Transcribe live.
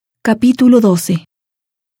Capítulo 12.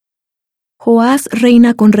 Joás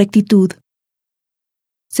reina con rectitud.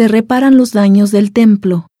 Se reparan los daños del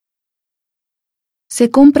templo.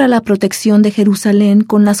 Se compra la protección de Jerusalén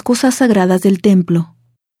con las cosas sagradas del templo.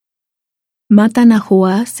 Matan a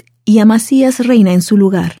Joás y Amasías reina en su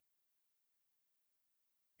lugar.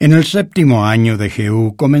 En el 7º año de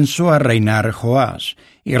Jehú comenzó a reinar Joás,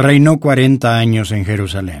 y reinó 40 años en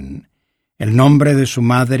Jerusalén. El nombre de su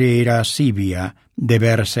madre era Sibia de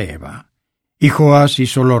Beerseba. Y Joás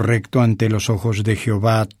hizo lo recto ante los ojos de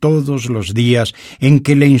Jehová todos los días en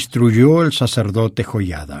que le instruyó el sacerdote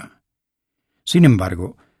Joiada. Sin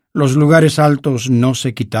embargo, los lugares altos no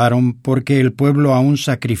se quitaron porque el pueblo aún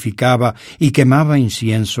sacrificaba y quemaba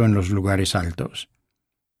incienso en los lugares altos.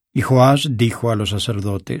 Y Joás dijo a los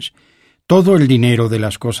sacerdotes: todo el dinero de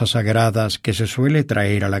las cosas sagradas que se suele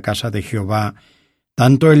traer a la casa de Jehová,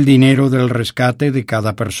 tanto el dinero del rescate de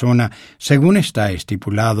cada persona, según está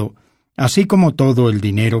estipulado, así como todo el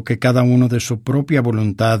dinero que cada uno de su propia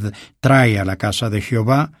voluntad trae a la casa de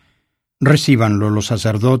Jehová, recíbanlo los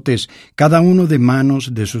sacerdotes, cada uno de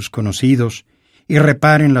manos de sus conocidos, y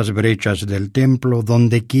reparen las brechas del templo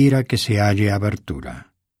donde quiera que se halle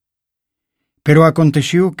abertura. Pero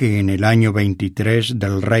aconteció que en el año 23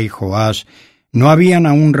 del rey Joás no habían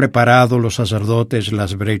aún reparado los sacerdotes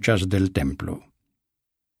las brechas del templo.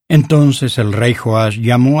 Entonces el rey Joás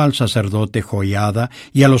llamó al sacerdote Joiada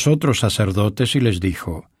y a los otros sacerdotes y les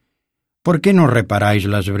dijo: ¿por qué no reparáis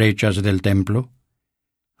las brechas del templo?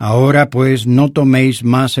 Ahora pues no toméis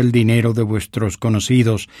más el dinero de vuestros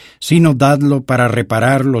conocidos, sino dadlo para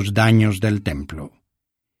reparar los daños del templo.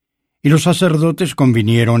 Y los sacerdotes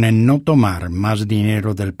convinieron en no tomar más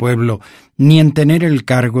dinero del pueblo, ni en tener el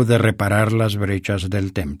cargo de reparar las brechas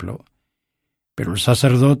del templo. Pero el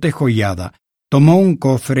sacerdote Joiada tomó un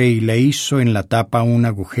cofre y le hizo en la tapa un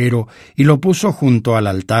agujero y lo puso junto al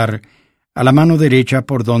altar, a la mano derecha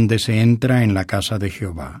por donde se entra en la casa de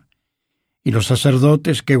Jehová. Y los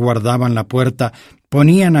sacerdotes que guardaban la puerta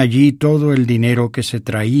ponían allí todo el dinero que se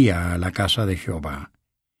traía a la casa de Jehová.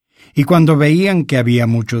 Y cuando veían que había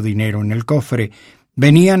mucho dinero en el cofre,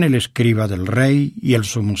 venían el escriba del rey y el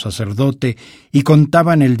sumo sacerdote y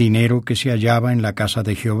contaban el dinero que se hallaba en la casa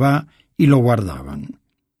de Jehová y lo guardaban.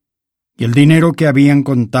 Y el dinero que habían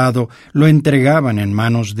contado lo entregaban en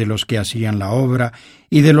manos de los que hacían la obra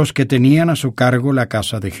y de los que tenían a su cargo la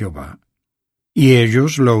casa de Jehová. Y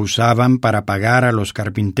ellos lo usaban para pagar a los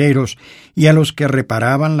carpinteros y a los que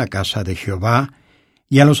reparaban la casa de Jehová,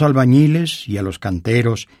 y a los albañiles y a los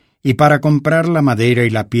canteros, y para comprar la madera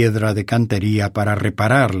y la piedra de cantería para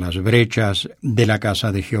reparar las brechas de la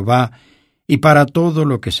casa de Jehová, y para todo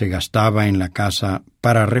lo que se gastaba en la casa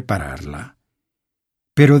para repararla.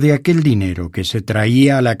 Pero de aquel dinero que se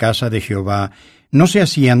traía a la casa de Jehová no se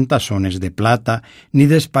hacían tazones de plata, ni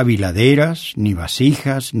despabiladeras, ni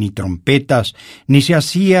vasijas, ni trompetas, ni se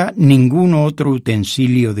hacía ningún otro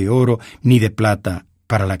utensilio de oro ni de plata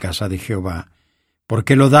para la casa de Jehová,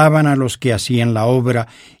 porque lo daban a los que hacían la obra,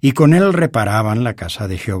 y con él reparaban la casa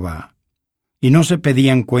de Jehová. Y no se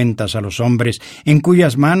pedían cuentas a los hombres en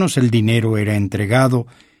cuyas manos el dinero era entregado,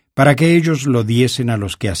 para que ellos lo diesen a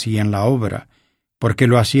los que hacían la obra, porque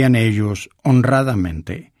lo hacían ellos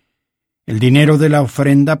honradamente. El dinero de la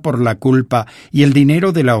ofrenda por la culpa y el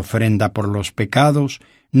dinero de la ofrenda por los pecados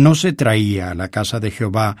no se traía a la casa de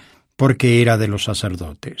Jehová, porque era de los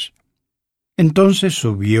sacerdotes. Entonces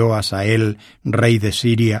subió Hazael, rey de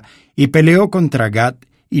Siria, y peleó contra Gat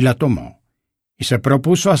y la tomó. Y se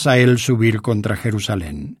propuso Hazael subir contra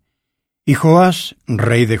Jerusalén. Y Joás,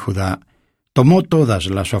 rey de Judá, tomó todas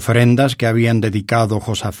las ofrendas que habían dedicado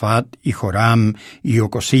Josafat y Joram y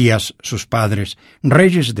Ocosías, sus padres,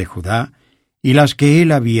 reyes de Judá, y las que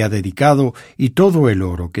él había dedicado, y todo el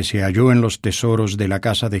oro que se halló en los tesoros de la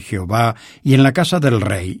casa de Jehová y en la casa del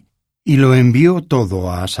rey, y lo envió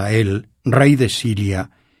todo a Hazael, rey de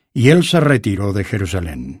Siria, y él se retiró de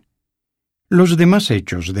Jerusalén. Los demás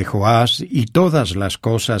hechos de Joás y todas las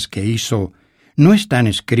cosas que hizo, ¿no están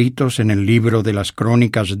escritos en el libro de las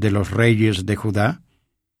crónicas de los reyes de Judá?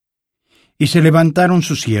 Y se levantaron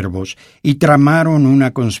sus siervos, y tramaron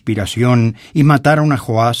una conspiración, y mataron a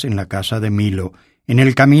Joás en la casa de Milo, en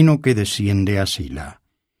el camino que desciende a Sila.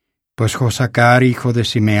 Pues Josacar, hijo de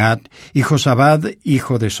Simeat, y Josabad,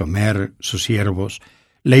 hijo de Somer, sus siervos,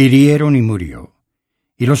 le hirieron y murió.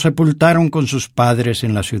 Y lo sepultaron con sus padres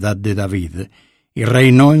en la ciudad de David, y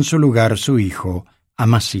reinó en su lugar su hijo,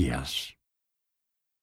 Amasías.